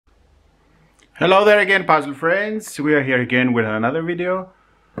Hello there again, puzzle friends. We are here again with another video.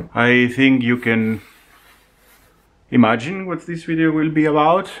 I think you can imagine what this video will be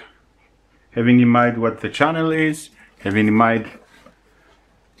about, having in mind what the channel is, having in mind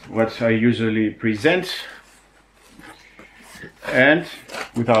what I usually present. And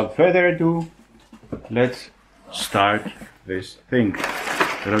without further ado, let's start this thing.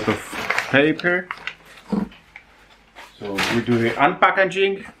 A lot of paper. So we do the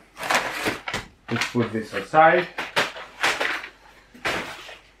unpackaging. Let's put this aside.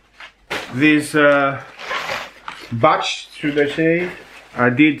 This batch, should I say, I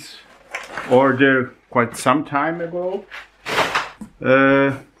did order quite some time ago.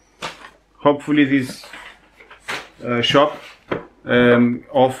 Hopefully this shop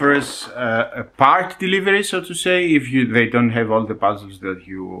offers a part delivery, so to say, if they don't have all the puzzles that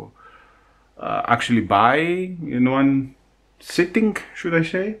you actually buy in one sitting, should I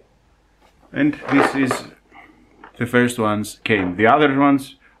say. And this is the first ones came. The other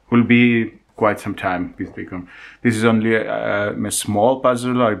ones will be quite some time. This is only a small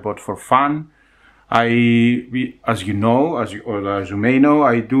puzzle I bought for fun. As you know, as you may know,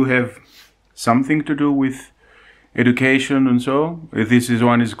 I do have something to do with education and so. This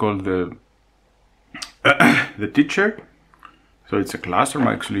one is called the teacher. So it's a classroom.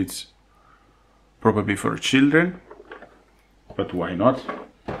 Actually, it's probably for children, but why not?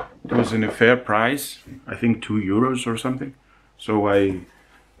 It was in a fair price, I think €2 or something. So I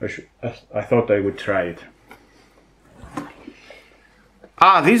thought I would try it.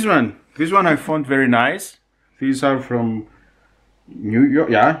 This one I found very nice. These are from New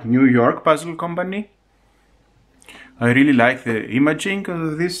York, New York Puzzle Company. I really like the imaging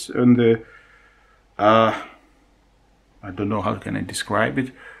of this and the I don't know how can I describe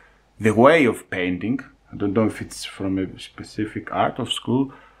it. The way of painting. I don't know if it's from a specific art of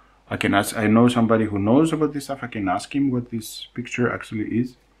school. I can ask. I know somebody who knows about this stuff. I can ask him what this picture actually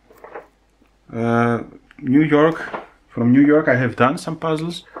is. New York. From New York, I have done some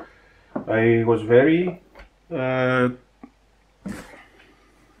puzzles. I was very, how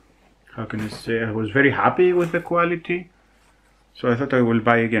can I say? I was very happy with the quality. So I thought I will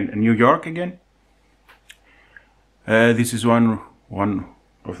buy again. New York again. This is one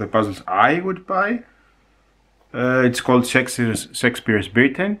of the puzzles I would buy. It's called Shakespeare's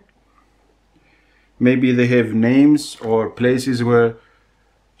Britain. Maybe they have names or places where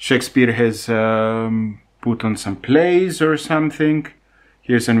Shakespeare has put on some plays or something.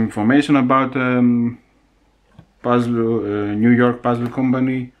 Here's some information about New York Puzzle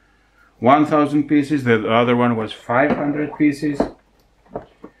Company. 1,000 pieces. The other one was 500 pieces.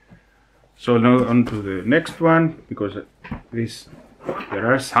 So now on to the next one, because there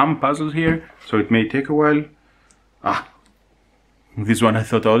are some puzzles here, so it may take a while. This one I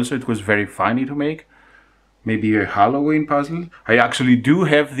thought also it was very funny to make. Maybe a Halloween puzzle. I actually do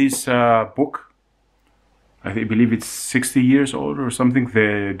have this book. I believe it's 60 years old or something,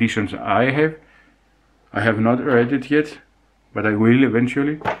 the editions I have. I have not read it yet, but I will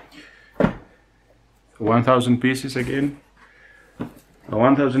eventually. 1,000 pieces again.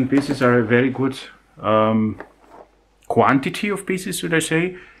 1,000 pieces are a very good quantity of pieces, should I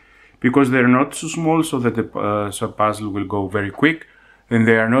say, because they're not so small, so that the puzzle will go very quick, and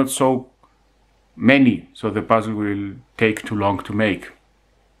they are not so many, so the puzzle will take too long to make.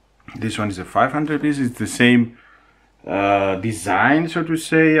 This one is a 500 piece. It's the same design, so to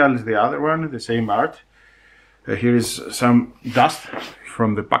say, as the other one, the same art. Here is some dust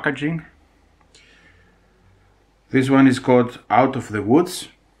from the packaging. This one is called Out of the Woods.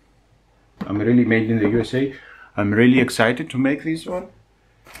 I'm really made in the USA. I'm really excited to make this one.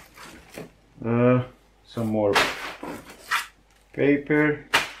 Some more paper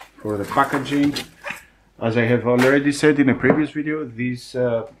for the packaging. As I have already said in a previous video, this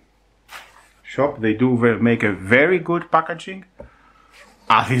shop, they do make a very good packaging.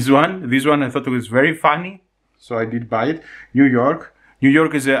 This one I thought it was very funny, so I did buy it. New York. New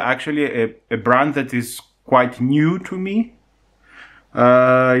York is actually a brand that is quite new to me.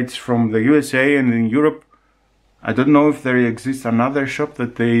 It's from the USA, and in Europe I don't know if there exists another shop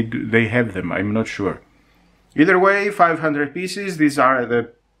that they have them. I'm not sure. Either way, 500 pieces. These are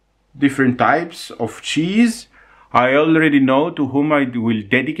the different types of cheese. I already know to whom I will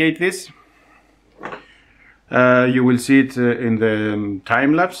dedicate this. You will see it in the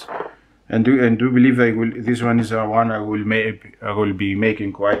time lapse, and do believe this one is one I will be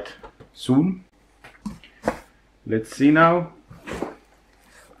making quite soon. Let's see now.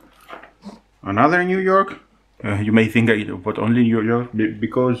 Another New York. You may think I put only New York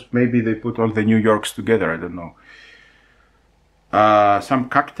because maybe they put all the New Yorks together. I don't know. Some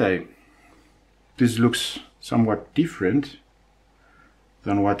cacti. This looks somewhat different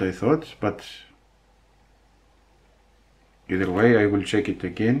than what I thought, but either way I will check it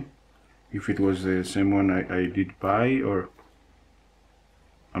again if it was the same one I did buy, or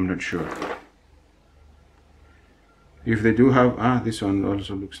I'm not sure. If they do have, this one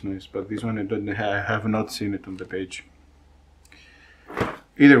also looks nice, but this one I have not seen it on the page.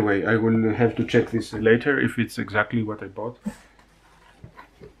 Either way, I will have to check this later if it's exactly what I bought.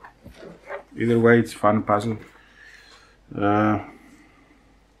 Either way, it's fun puzzle.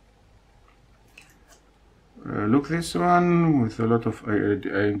 Look, this one with a lot of,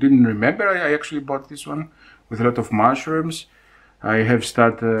 I didn't remember I actually bought this one with a lot of mushrooms. I have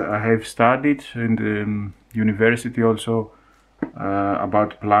studied in the university also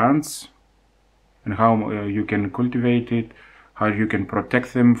about plants and how you can cultivate it, how you can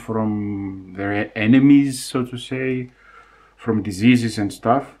protect them from their enemies, so to say, from diseases and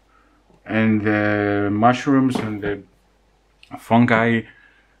stuff. And the mushrooms and the fungi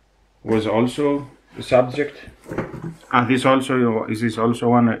was also the subject. This is also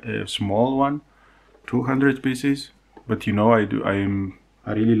one, a small one, 200 pieces. But you know, I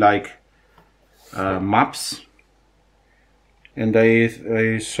really like maps, and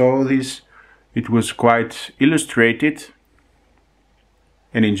I saw this. It was quite illustrated,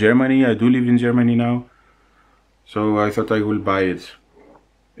 and in Germany, I do live in Germany now, so I thought I will buy it.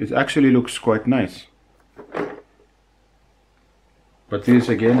 It actually looks quite nice. But this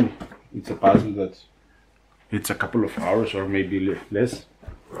again, it's a puzzle that it's a couple of hours or maybe less.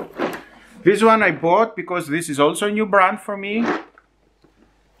 This one I bought because this is also a new brand for me.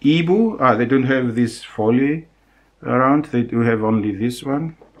 eeBoo. They don't have this folly around. They do have only this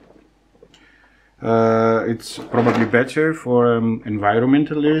one. It's probably better for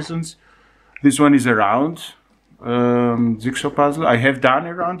environmental reasons. This one is a round jigsaw puzzle. I have done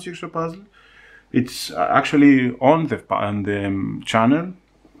a round jigsaw puzzle. It's actually on the channel,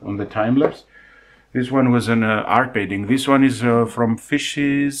 on the time lapse. This one was an art painting. This one is from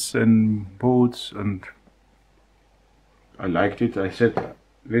fishes and boats, and I liked it. I said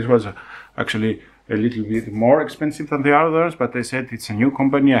this was actually a little bit more expensive than the others, but I said it's a new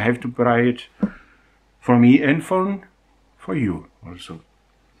company. I have to buy it for me and for you also.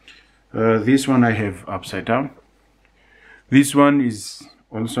 This one I have upside down. This one is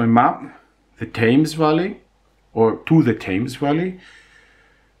also a map, the Thames Valley, or to the Thames Valley.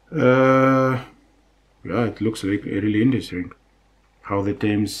 Yeah, it looks like really interesting. How the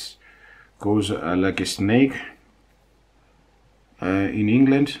Thames goes like a snake in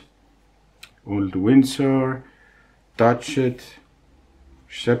England. Old Windsor, Datchet,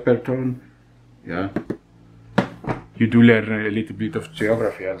 Shepperton. Yeah, you do learn a little bit of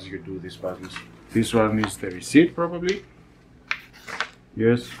geography as you do these puzzles. This one is the receipt, probably.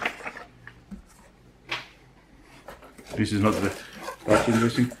 Yes. This is not the part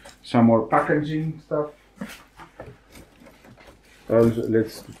interesting. Some more packaging stuff. Also,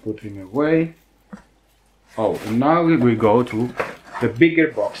 let's put him away. Oh, and now we go to the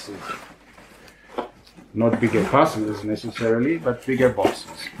bigger boxes. Not bigger puzzles necessarily, but bigger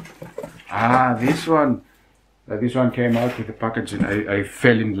boxes. This one. This one came out with the packaging. I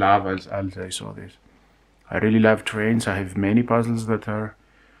fell in love as I saw this. I really love trains. I have many puzzles that are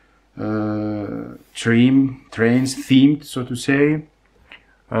trains themed, so to say.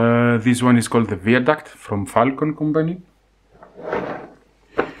 This one is called the Viaduct from Falcon company,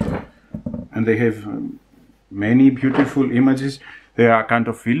 and they have many beautiful images. They are kind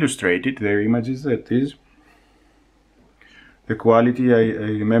of illustrated, their images, that is. The quality I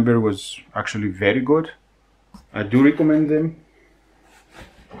remember was actually very good. I do recommend them.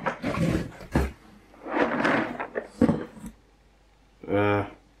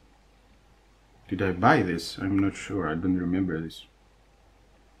 Did I buy this? I'm not sure. I don't remember this.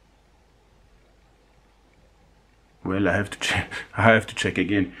 Well, I have to check. I have to check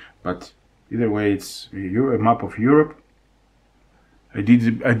again. But either way, it's a map of Europe. I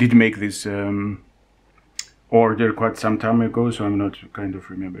did make this order quite some time ago, so I'm not kind of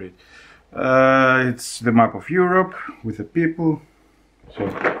remember it. It's the map of Europe with the people. So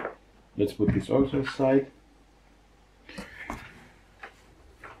let's put this also aside.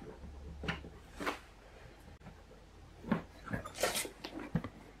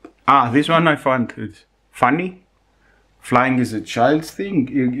 This one I found it funny. Flying is a child's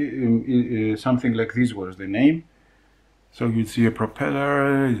thing. Something like this was the name. So you'd see a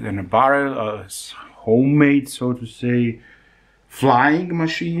propeller and a barrel, a homemade, so to say, flying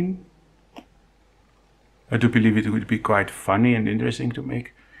machine. I do believe it would be quite funny and interesting to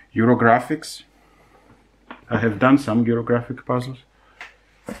make. Eurographics. I have done some Eurographic puzzles.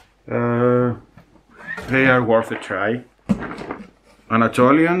 they are worth a try.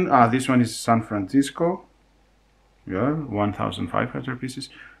 Anatolian, this one is San Francisco. Yeah, 1,500 pieces.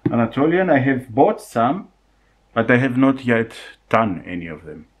 Anatolian, I have bought some, but I have not yet done any of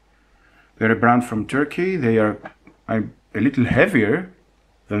them. They're a brand from Turkey. They are a little heavier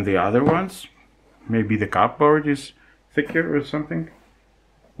than the other ones. Maybe the cupboard is thicker or something.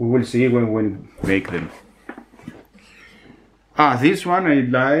 We will see when we make them. This one I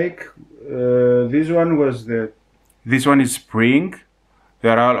like. This one is spring.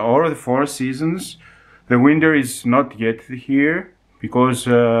 There are all the 4 seasons. The winter is not yet here because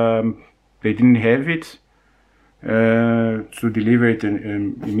they didn't have it to deliver it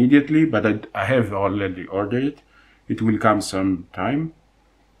immediately, but I have already ordered it. It will come sometime.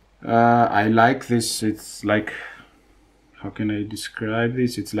 I like this. It's like, how can I describe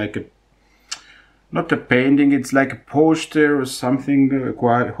this? It's like not a painting, it's like a poster or something, a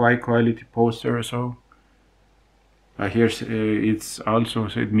high quality poster or so. Here it's also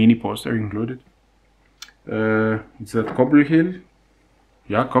a mini poster included. It's at Cobble Hill.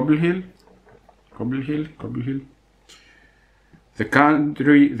 Yeah, Cobble Hill. The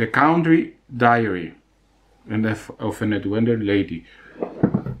Country Diary and of an Adventure Lady.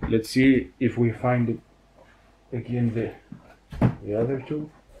 Let's see if we find it again, the other two.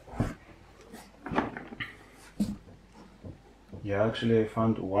 Yeah, actually I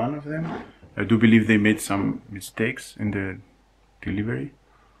found one of them. I do believe they made some mistakes in the delivery.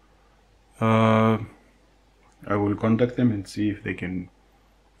 I will contact them and see if we can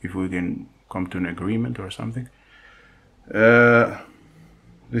come to an agreement or something.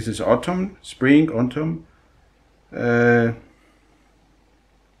 This is autumn, spring, autumn.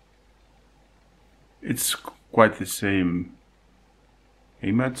 It's quite the same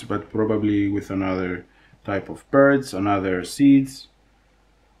image, but probably with another type of birds, another seeds.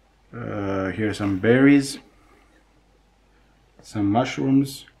 Here are some berries, some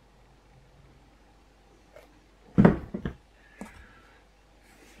mushrooms.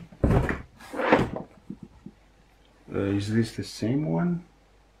 Is this the same one?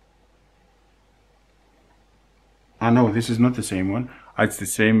 No, this is not the same one. It's the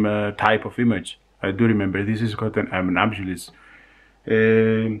same type of image. I do remember this is called an amnabulus.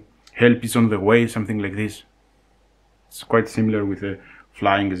 Help is on the way, something like this. It's quite similar with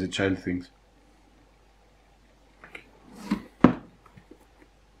flying as a child things.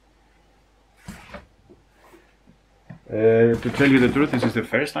 To tell you the truth, this is the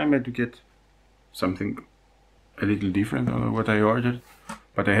first time I had to get something a little different than what I ordered,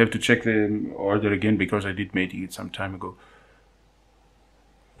 but I have to check the order again because I did make it some time ago.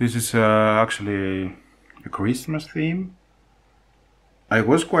 This is actually a Christmas theme. I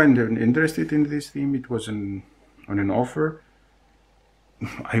was quite interested in this theme. It was on an offer.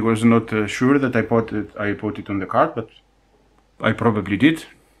 I was not sure that I put it on the cart, but I probably did.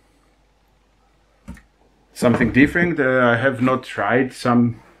 Something different. I have not tried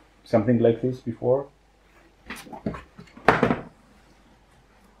something like this before.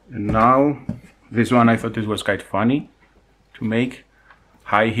 And now this one, I thought it was quite funny to make.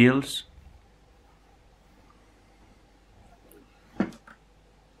 High heels.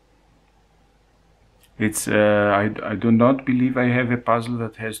 It's I do not believe I have a puzzle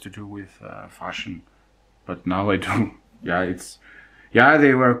that has to do with fashion, but now I do. Yeah,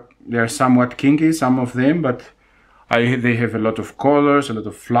 they are somewhat kinky, some of them, but they have a lot of colors, a lot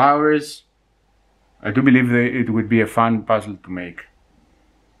of flowers. I do believe it would be a fun puzzle to make.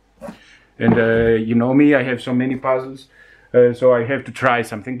 And you know me, I have so many puzzles, so I have to try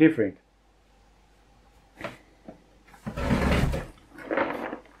something different.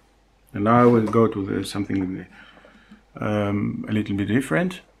 And now I will go to something a little bit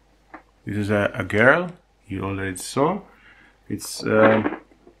different. This is a girl, you already saw. It's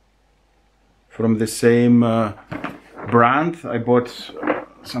from the same brand I bought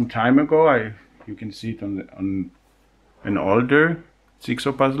some time ago. You can see it on an older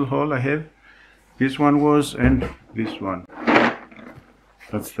Jigsaw puzzle haul I have. This one was, and this one.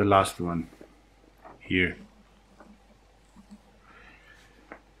 That's the last one here.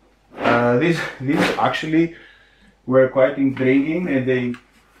 These actually were quite intriguing, and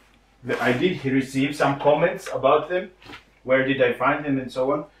I did receive some comments about them. Where did I find them and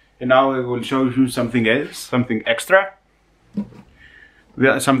so on. And now I will show you something else, something extra.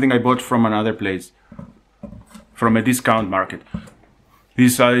 Something I bought from another place, from a discount market.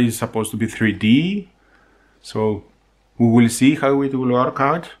 This is supposed to be 3D, so we will see how it will work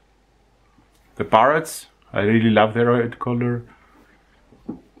out. The parrots, I really love the red color.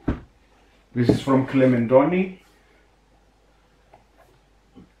 This is from Clementoni.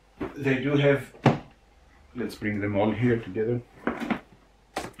 They do have let's bring them all here together.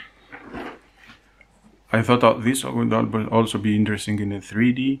 I thought this would also be interesting in a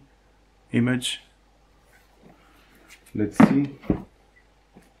 3D image. Let's see.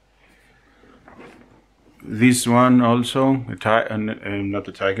 This one also, not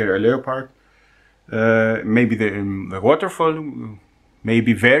a tiger, a leopard. Maybe the waterfall may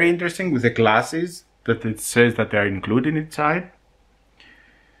be very interesting with the glasses that it says that they are included inside.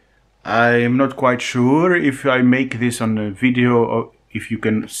 I am not quite sure if I make this on a video or if you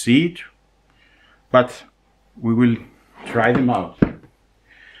can see it, but we will try them out.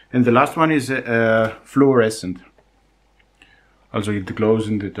 And the last one is fluorescent. Also it glows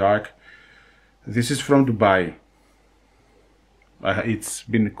in the dark. This is from Dubai. It's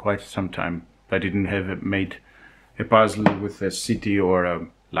been quite some time. I didn't have made a puzzle with a city or a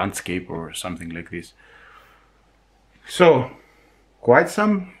landscape or something like this. So, quite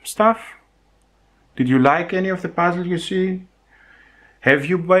some stuff. Did you like any of the puzzles you see? Have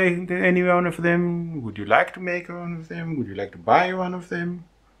you made any one of them? Would you like to make one of them? Would you like to buy one of them?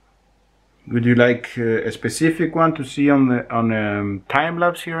 Would you like a specific one to see on time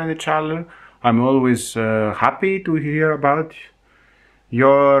lapse here on the channel? I'm always happy to hear about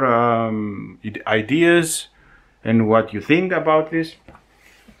your ideas and what you think about this,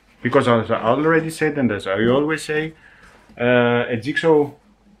 because as I already said, and as I always say, a jigsaw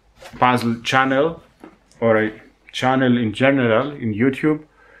puzzle channel or a channel in general in YouTube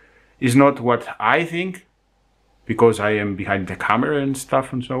is not what I think, because I am behind the camera and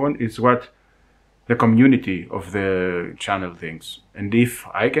stuff and so on. It's what the community of the channel thinks, and if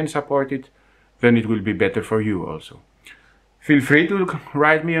I can support it, then it will be better for you also. Feel free to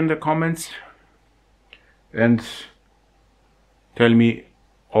write me in the comments and tell me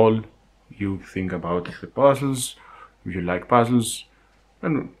all you think about the puzzles, if you like puzzles,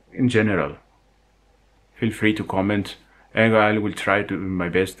 and in general. Feel free to comment, and I will try to do my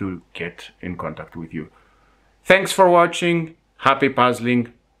best to get in contact with you. Thanks for watching, happy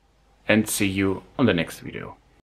puzzling, and see you on the next video.